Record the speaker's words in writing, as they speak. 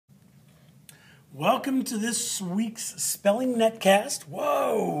Welcome to this week's Spelling Netcast.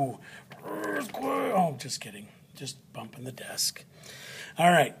 Whoa! Oh, just kidding. Just bumping the desk.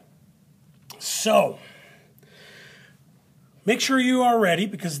 All right. So, make sure you are ready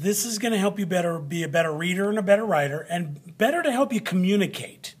because this is going to help you be a better reader and a better writer and better to help you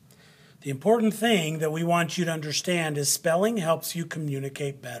communicate. The important thing that we want you to understand is spelling helps you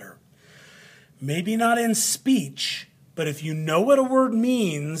communicate better. Maybe not in speech, but if you know what a word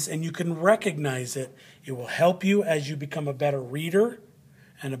means and you can recognize it, it will help you as you become a better reader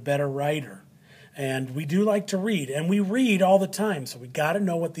and a better writer. And we do like to read, and we read all the time, so we got to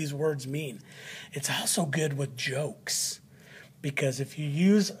know what these words mean. It's also good with jokes, because if you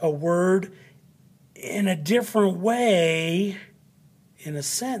use a word in a different way in a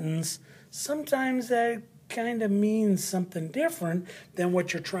sentence, sometimes that kind of means something different than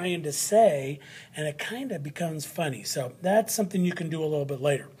what you're trying to say, and it kind of becomes funny. So that's something you can do a little bit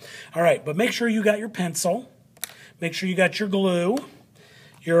later. All right, but make sure you got your pencil. Make sure you got your glue,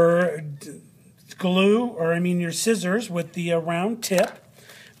 your scissors with the round tip.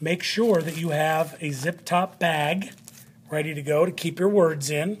 Make sure that you have a zip-top bag ready to go to keep your words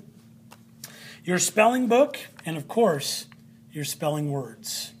in, your spelling book, and of course, your spelling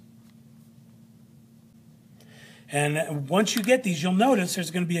words. And once you get these, you'll notice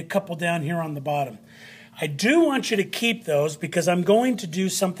there's going to be a couple down here on the bottom. I do want you to keep those because I'm going to do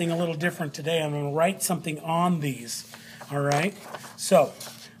something a little different today. I'm going to write something on these. All right? So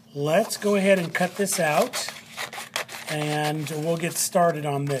let's go ahead and cut this out, and we'll get started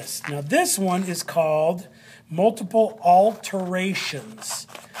on this. Now, this one is called Multiple Alterations.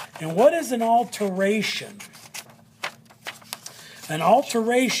 And what is an alteration? An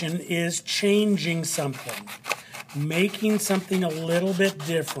alteration is changing something, making something a little bit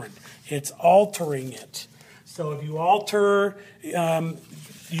different. It's altering it. So if you alter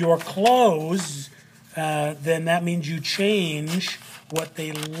your clothes, then that means you change what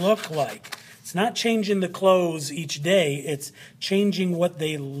they look like. It's not changing the clothes each day, it's changing what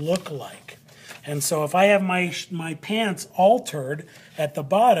they look like. And so if I have my pants altered at the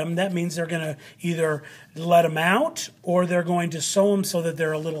bottom, that means they're going to either let them out or they're going to sew them so that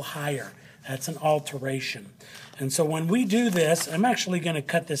they're a little higher. That's an alteration. And so when we do this, I'm actually going to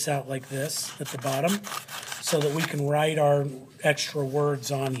cut this out like this at the bottom so that we can write our extra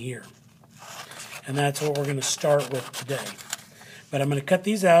words on here. And that's what we're going to start with today. But I'm going to cut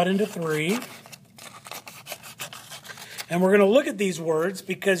these out into 3. And we're going to look at these words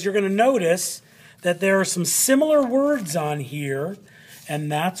because you're going to notice that there are some similar words on here,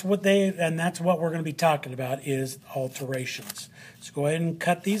 and that's what we're going to be talking about is alterations. So go ahead and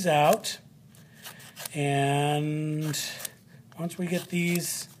cut these out. And once we get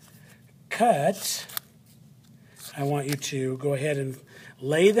these cut, I want you to go ahead and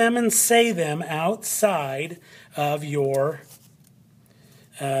lay them and say them outside of your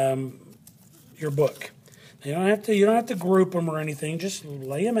book. You don't have to group them or anything. Just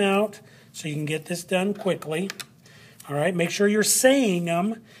lay them out so you can get this done quickly. All right, make sure you're saying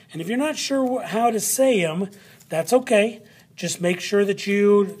them. And if you're not sure how to say them, that's okay. Just make sure that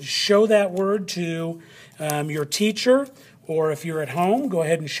you show that word to your teacher, or if you're at home, go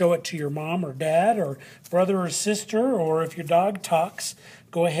ahead and show it to your mom or dad or brother or sister, or if your dog talks,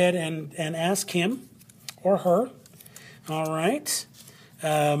 go ahead and ask him or her. All right.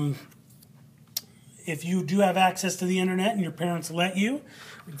 If you do have access to the internet and your parents let you,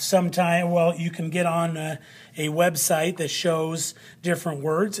 you can get on a website that shows different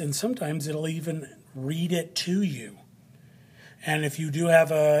words, and sometimes it'll even read it to you. And if you do have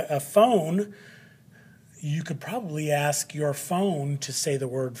a phone, you could probably ask your phone to say the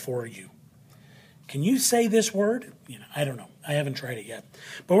word for you. Can you say this word? I don't know. I haven't tried it yet.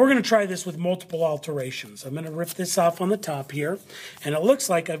 But we're going to try this with multiple alterations. I'm going to rip this off on the top here. And it looks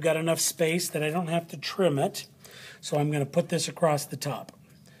like I've got enough space that I don't have to trim it. So I'm going to put this across the top.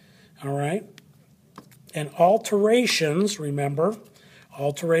 All right? And alterations, remember,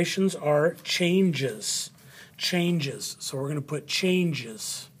 alterations are changes. Changes. So we're going to put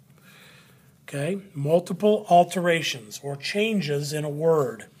changes. Okay? Multiple alterations or changes in a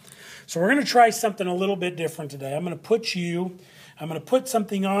word. So we're going to try something a little bit different today. I'm going to put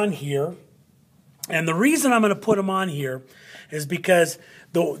something on here. And the reason I'm going to put them on here is because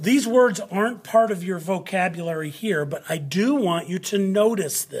these words aren't part of your vocabulary here, but I do want you to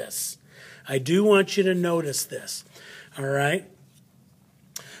notice this. I do want you to notice this. All right?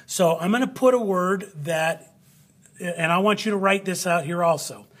 So I'm going to put a word that, and I want you to write this out here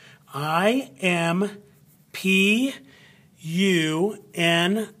also. I-M-P-U-N-I-T-Y.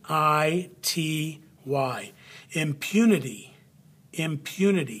 Impunity.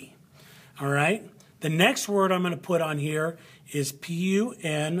 Impunity. All right? The next word I'm going to put on here is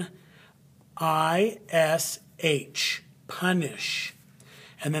P-U-N-I-S-H, punish.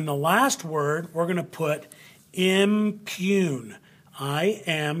 And then the last word, we're going to put impugn,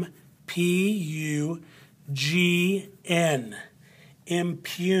 I-M-P-U-G-N,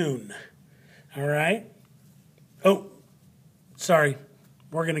 impugn. All right? Oh, sorry.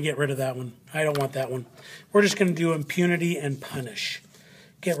 We're going to get rid of that one. I don't want that one. We're just going to do impunity and punish.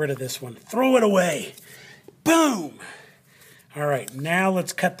 Get rid of this one. Throw it away. Boom. All right, now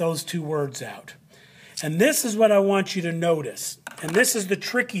let's cut those two words out. And this is what I want you to notice. And this is the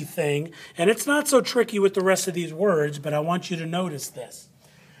tricky thing. And it's not so tricky with the rest of these words, but I want you to notice this.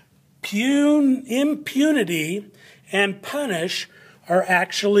 Impunity and punish are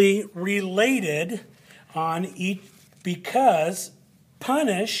actually related on each, because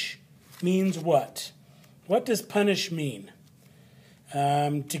punish means what? What does punish mean?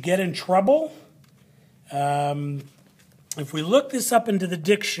 To get in trouble? If we look this up into the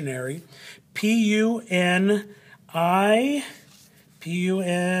dictionary, P-U-N-I,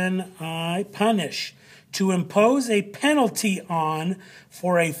 punish, to impose a penalty on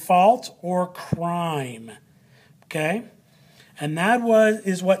for a fault or crime. Okay? And that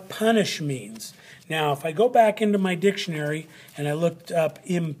is what punish means. Now, if I go back into my dictionary and I looked up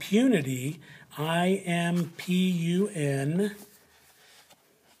impunity, I-M-P-U-N-L-M-N,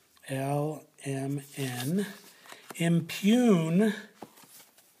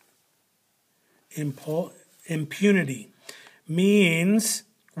 impunity means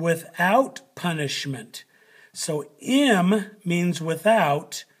without punishment. So means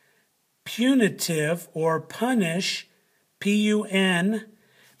without, punitive or punish, P-U-N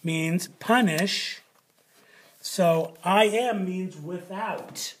means punish. So I-M means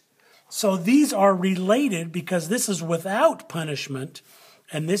without. So these are related because this is without punishment,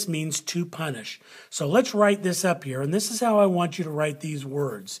 and this means to punish. So let's write this up here, and this is how I want you to write these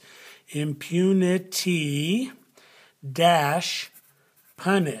words. Impunity dash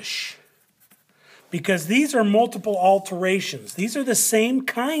punish. Because these are multiple alterations. These are the same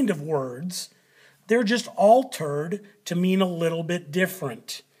kind of words. They're just altered to mean a little bit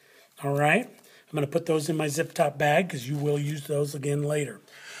different. All right? I'm going to put those in my zip top bag because you will use those again later.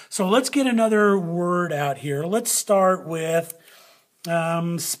 So let's get another word out here. Let's start with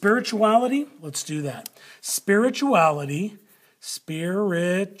spirituality. Let's do that. Spirituality.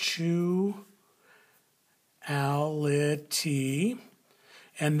 Spirituality.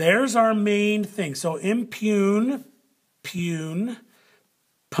 And there's our main thing. So impugn,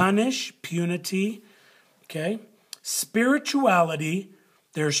 punish, punity. Okay. Spirituality.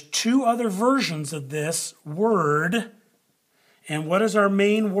 There's two other versions of this word. And what is our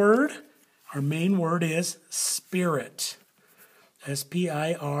main word? Our main word is spirit.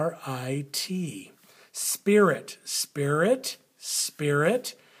 S-P-I-R-I-T. Spirit. Spirit.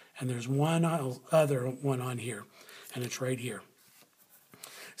 Spirit. And there's one other one on here. And it's right here.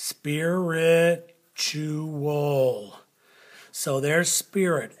 Spiritual. So there's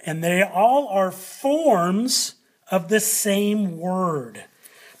spirit. And they all are forms of the same word.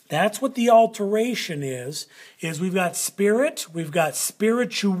 That's what the alteration is we've got spirit, we've got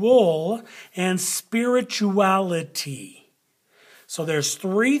spiritual, and spirituality. So there's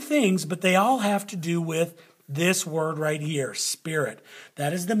three things, but they all have to do with this word right here, spirit.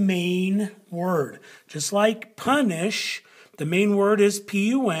 That is the main word. Just like punish, the main word is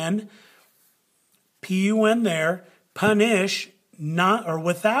P-U-N. P-U-N there. Punish, not or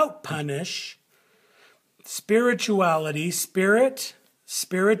without punish. Spirituality, spirit,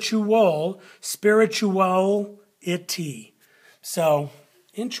 spiritual, spirituality. So,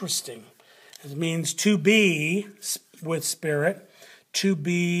 interesting. It means to be with spirit, to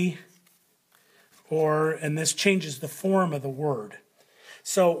be, and this changes the form of the word.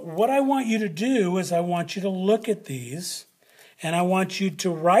 So what I want you to do is I want you to look at these, and I want you to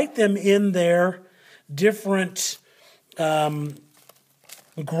write them in their different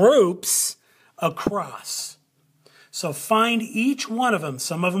groups across. So find each one of them.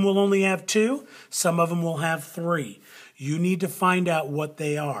 Some of them will only have 2. Some of them will have 3. You need to find out what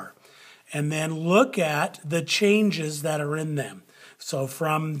they are. And then look at the changes that are in them. So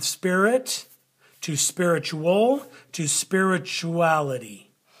from spirit to spiritual to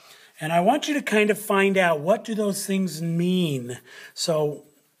spirituality. And I want you to kind of find out, what do those things mean? So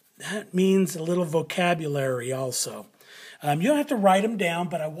that means a little vocabulary also. You don't have to write them down,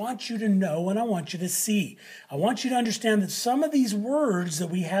 but I want you to know and I want you to see. I want you to understand that some of these words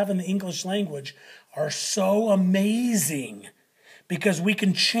that we have in the English language are so amazing because we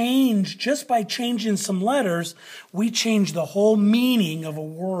can change, just by changing some letters, we change the whole meaning of a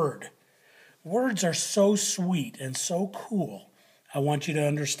word. Words are so sweet and so cool. I want you to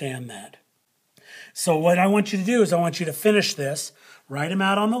understand that. So what I want you to do is I want you to finish this, write them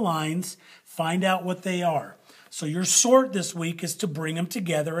out on the lines, find out what they are. So your sort this week is to bring them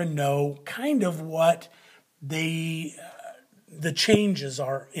together and know kind of what the changes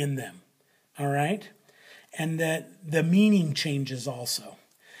are in them. All right? And that the meaning changes also.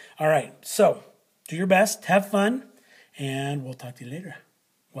 All right, so do your best, have fun, and we'll talk to you later.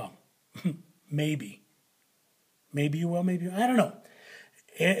 Well, maybe. Maybe you will, maybe you won't. I don't know.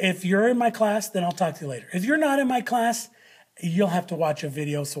 If you're in my class, then I'll talk to you later. If you're not in my class, you'll have to watch a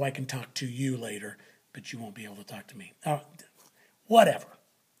video so I can talk to you later, but you won't be able to talk to me. Whatever.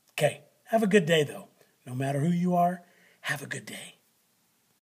 Okay, have a good day, though. No matter who you are, have a good day.